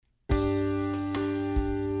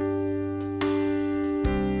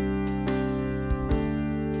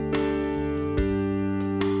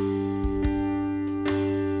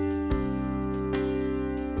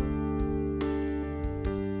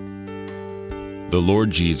The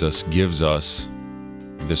Lord Jesus gives us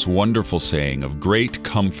this wonderful saying of great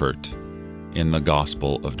comfort in the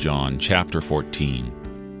Gospel of John, chapter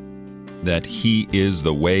 14, that He is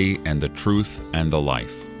the way and the truth and the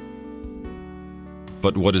life.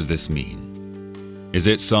 But what does this mean? Is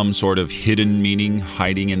it some sort of hidden meaning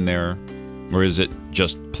hiding in there, or is it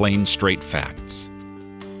just plain straight facts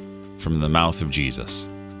from the mouth of Jesus?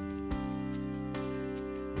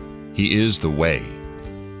 He is the way.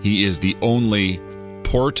 He is the only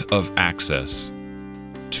port of access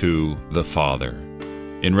to the Father.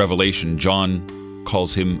 In Revelation, John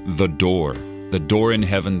calls Him the door in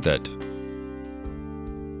heaven that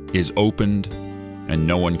is opened and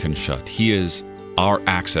no one can shut. He is our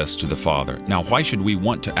access to the Father. Now, why should we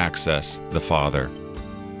want to access the Father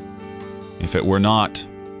if it were not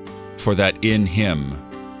for that in Him,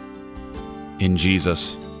 in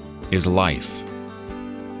Jesus, is life,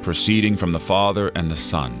 proceeding from the Father and the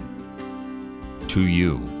Son to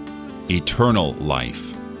you, eternal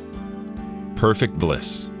life, perfect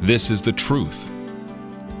bliss. This is the truth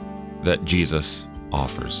that Jesus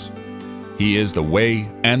offers. He is the way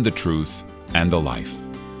and the truth and the life.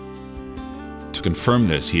 To confirm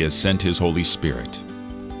this, He has sent His Holy Spirit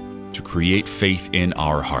to create faith in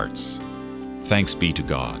our hearts. Thanks be to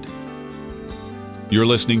God. You're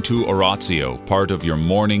listening to Oratio, part of your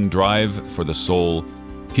morning drive for the soul,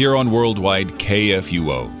 here on Worldwide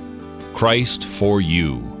KFUO. Christ for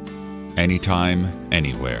you, anytime,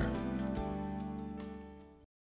 anywhere.